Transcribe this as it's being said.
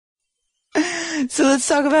So let's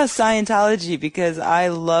talk about Scientology, because I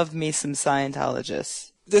love me some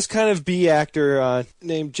Scientologists. This kind of B actor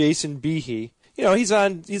named Jason Behe, he's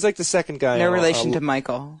like the second guy. No relation to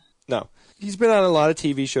Michael. No. He's been on a lot of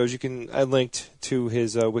TV shows. I linked to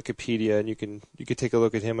his Wikipedia, and you could take a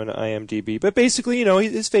look at him on IMDb. But basically,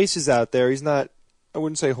 his face is out there. He's not, I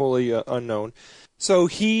wouldn't say wholly unknown. So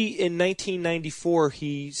in 1994,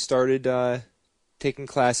 he started taking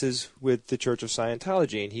classes with the Church of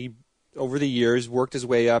Scientology, and he, over the years, worked his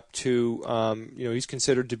way up to, he's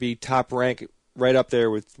considered to be top rank, right up there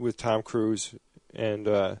with Tom Cruise and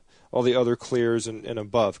all the other clears and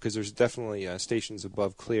above, because there's definitely stations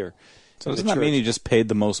above clear. So doesn't that mean he just paid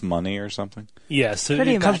the most money or something? Yes, so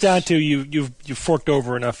Pretty it comes much. down to you've forked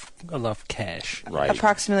over enough cash. Right.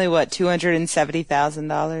 Approximately what,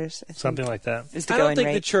 $270,000? Something like that. Is the I going don't think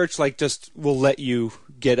rate. the church just will let you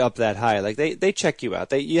get up that high. Like they check you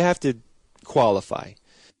out. You have to qualify.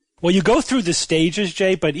 Well, you go through the stages,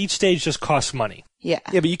 Jay, but each stage just costs money. Yeah.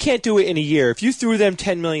 Yeah, but you can't do it in a year. If you threw them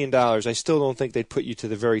 $10 million, I still don't think they'd put you to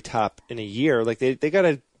the very top in a year. Like they got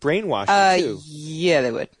to brainwash you too. Yeah,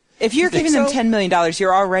 they would. If you're giving them $10 million,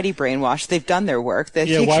 you're already brainwashed. They've done their work. They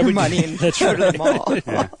take your money and That's go to right. the mall.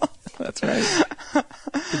 Yeah, that's right.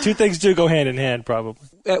 The two things do go hand in hand, probably.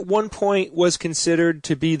 At one point was considered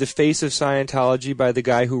to be the face of Scientology by the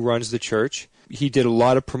guy who runs the church. He did a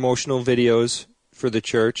lot of promotional videos for the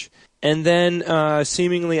church. And then,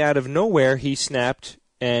 seemingly out of nowhere, he snapped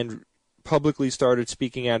and publicly started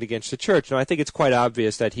speaking out against the church. Now, I think it's quite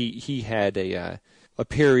obvious that he had a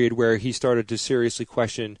period where he started to seriously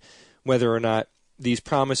question whether or not these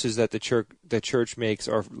promises that the church makes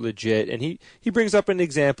are legit. And he brings up an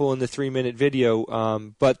example in the 3-minute video,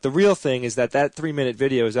 but the real thing is that 3-minute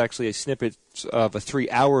video is actually a snippet of a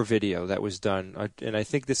 3-hour video that was done. And I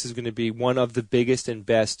think this is going to be one of the biggest and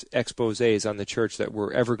best exposés on the church that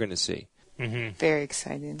we're ever going to see. Mm-hmm. Very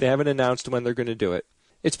exciting. They haven't announced when they're going to do it.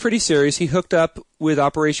 It's pretty serious. He hooked up with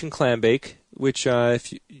Operation Clambake, which,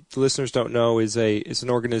 if the listeners don't know, is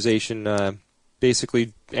an organization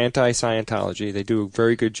basically anti-Scientology. They do a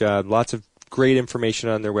very good job. Lots of great information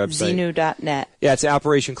on their website. Xenu.net. Yeah, it's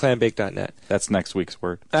operationclambake.net. That's next week's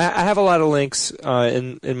word. I have a lot of links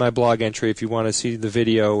in my blog entry if you want to see the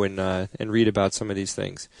video and read about some of these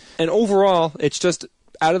things. And overall, it's just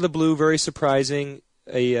out of the blue, very surprising.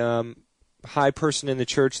 A high person in the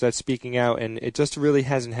church that's speaking out, and it just really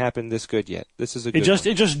hasn't happened this good yet. This is a good one.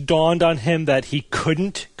 It just dawned on him that he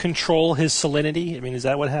couldn't control his salinity. I mean, is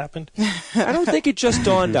that what happened? I don't think it just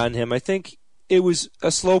dawned on him. I think it was a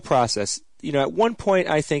slow process. At one point,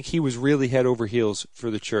 I think he was really head over heels for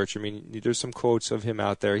the church. I mean, there's some quotes of him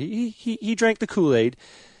out there. He drank the Kool-Aid,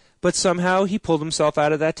 but somehow he pulled himself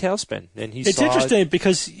out of that tailspin. And It's interesting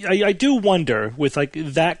because I do wonder with like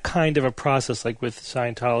that kind of a process, like with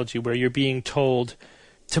Scientology, where you're being told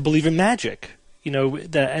to believe in magic,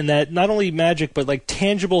 that not only magic but like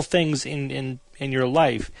tangible things in your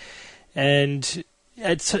life, and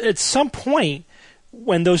at some point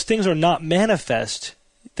when those things are not manifest,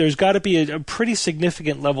 there's got to be a pretty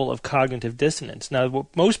significant level of cognitive dissonance. Now,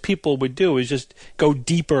 what most people would do is just go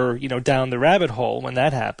deeper, down the rabbit hole when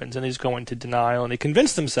that happens, and they just go into denial, and they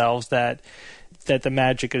convince themselves that the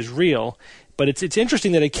magic is real. But it's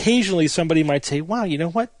interesting that occasionally somebody might say, "Wow, you know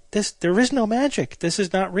what? There is no magic. This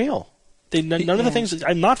is not real. None of the things.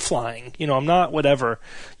 I'm not flying. I'm not whatever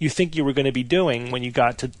you think you were going to be doing when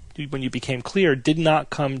you became clear did not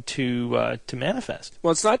come to manifest."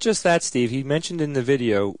 Well, it's not just that, Steve. He mentioned in the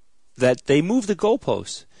video that they moved the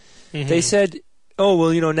goalposts. Mm-hmm. They said, "Oh,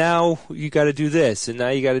 well, now you got to do this, and now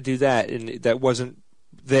you got to do that," and that wasn't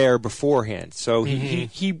there beforehand. So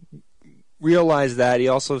he realized that. He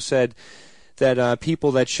also said that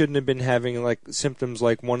people that shouldn't have been having like symptoms,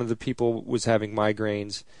 like one of the people was having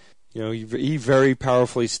migraines. He very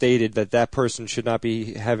powerfully stated that person should not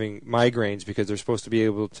be having migraines because they're supposed to be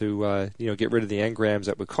able to, get rid of the engrams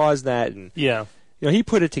that would cause that. And he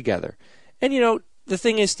put it together. And the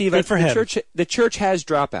thing is, Steve, the church has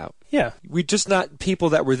dropout. Yeah, we just not people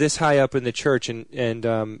that were this high up in the church, and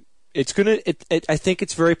it's gonna. I think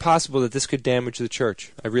it's very possible that this could damage the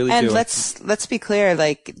church. I really do. And let's be clear,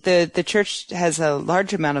 like the church has a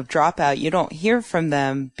large amount of dropout. You don't hear from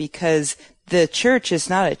them because the church is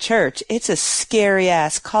not a church. It's a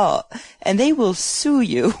scary-ass cult. And they will sue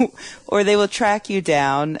you or they will track you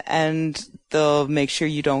down and they'll make sure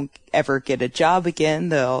you don't ever get a job again.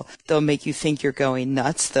 They'll make you think you're going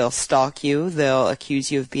nuts. They'll stalk you. They'll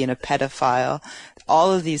accuse you of being a pedophile.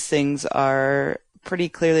 All of these things are pretty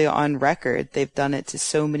clearly on record. They've done it to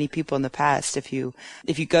so many people in the past. If you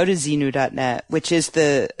go to Xenu.net, which is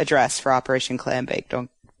the address for Operation Clambake, don't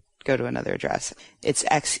go to another address. It's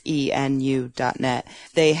xenu.net.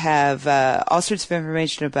 They have all sorts of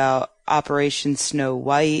information about Operation Snow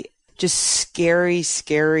White, just scary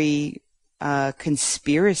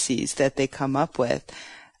conspiracies that they come up with.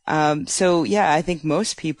 So yeah, I think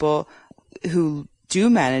most people who do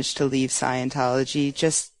manage to leave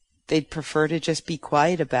Scientology, they'd prefer to just be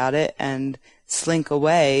quiet about it and slink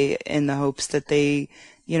away in the hopes that they,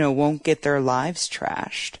 won't get their lives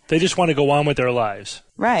trashed. They just want to go on with their lives.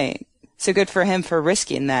 Right. So good for him for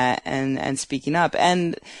risking that and speaking up.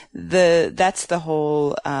 And that's the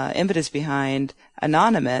whole impetus behind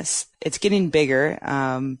Anonymous. It's getting bigger.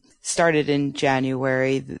 Started in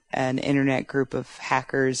January. An internet group of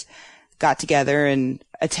hackers got together and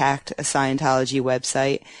attacked a Scientology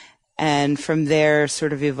website. And from there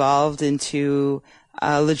sort of evolved into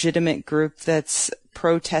a legitimate group that's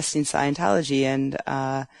protesting Scientology and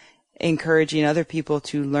encouraging other people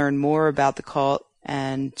to learn more about the cult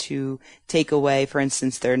and to take away, for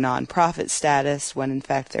instance, their nonprofit status when in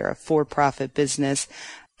fact they're a for-profit business.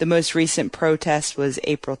 The most recent protest was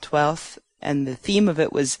April 12th, and the theme of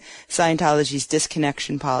it was Scientology's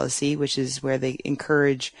disconnection policy, which is where they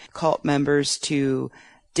encourage cult members to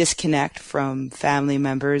disconnect from family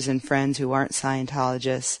members and friends who aren't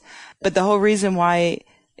Scientologists. But the whole reason why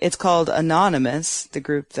it's called Anonymous, the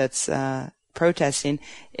group that's protesting,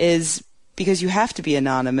 is because you have to be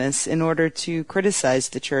anonymous in order to criticize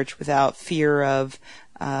the church without fear of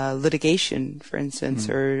litigation, for instance,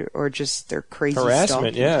 or just their crazy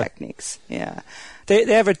harassment, stalking techniques. Yeah. They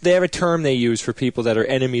have a term they use for people that are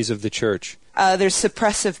enemies of the church. There's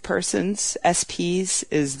suppressive persons. SPs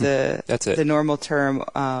is the normal term.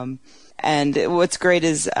 And what's great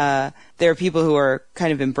is there are people who are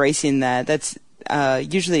kind of embracing that. That's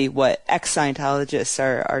usually what ex-Scientologists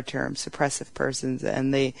are termed, suppressive persons,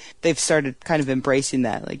 and they've started kind of embracing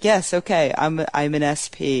that. Like, yes, okay, I'm an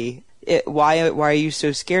SP. Why are you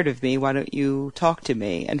so scared of me? Why don't you talk to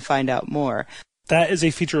me and find out more? That is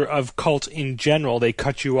a feature of cults in general. They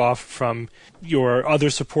cut you off from your other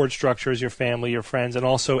support structures, your family, your friends, and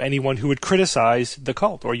also anyone who would criticize the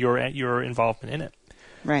cult or your involvement in it.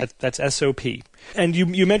 Right. That's SOP. And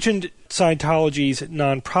you mentioned Scientology's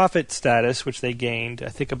nonprofit status, which they gained, I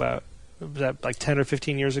think was that like 10 or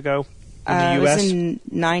 15 years ago in the U.S.? It was in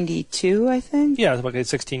 92, I think. Yeah, it was like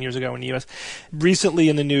 16 years ago in the U.S. Recently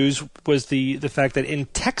in the news was the fact that in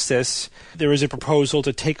Texas, there is a proposal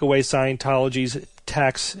to take away Scientology's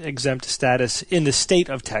tax-exempt status in the state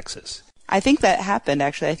of Texas. I think that happened,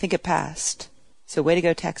 actually. I think it passed. So way to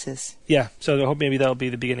go, Texas. Yeah, so I hope maybe that'll be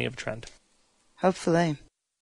the beginning of a trend. Hopefully.